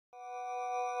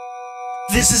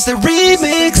This is the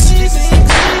remix.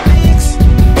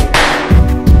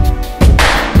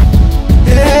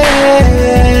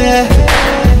 Yeah.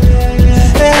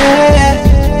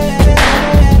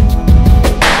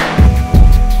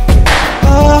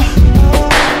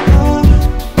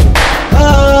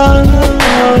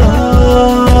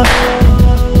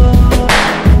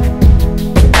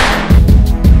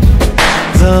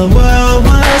 The world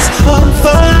was on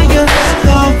fire,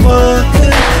 no one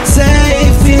could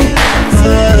save me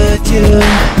but you.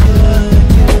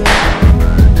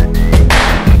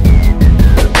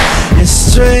 It's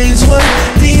strange what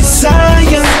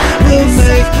desire will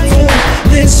make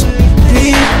foolish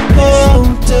people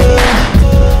do.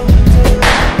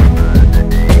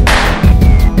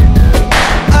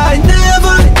 I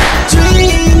never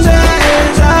dreamed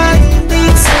that I'd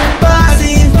need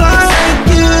somebody like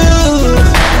you.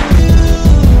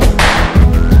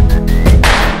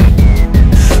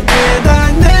 And I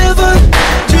never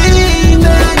dreamed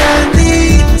that I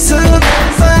need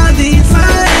somebody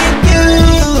like you.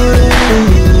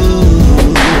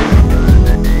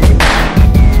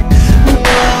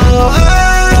 No, I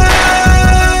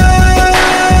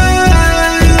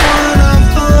wanna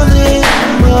fall in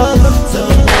love. The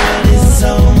world is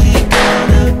only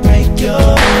gonna break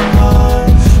your heart.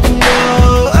 No,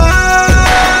 I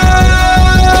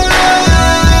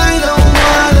don't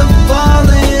wanna fall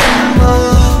in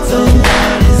love. The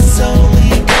world is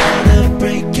only gonna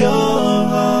break your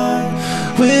heart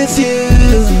with you.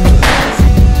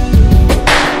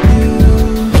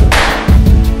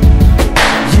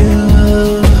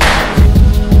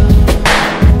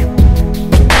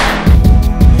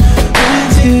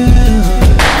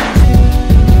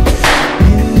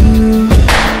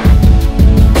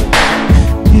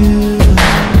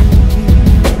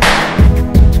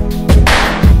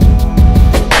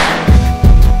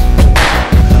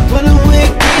 What a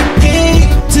wicked game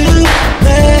to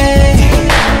play,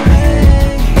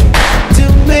 to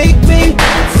make me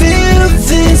feel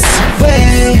this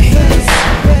way.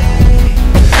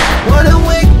 What a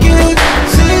wicked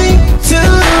thing to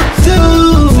do,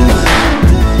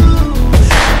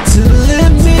 to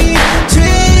let me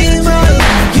dream of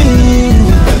you.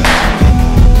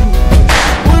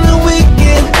 What a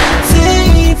wicked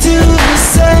thing to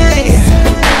say,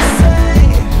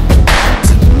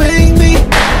 to make me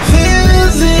feel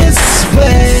this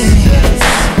way.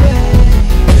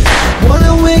 What a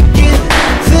wicked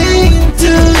thing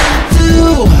to do,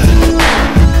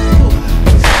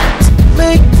 to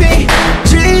make me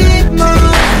dream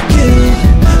of you.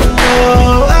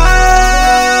 Oh, I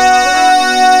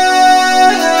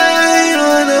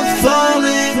wanna fall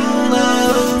in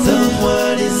love. The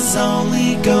world is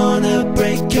only gonna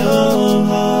break your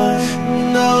heart.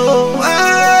 No, I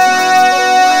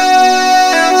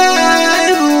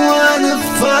wanna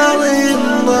fall in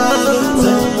love.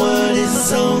 The world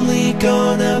is only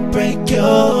gonna break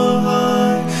your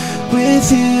heart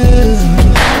with you.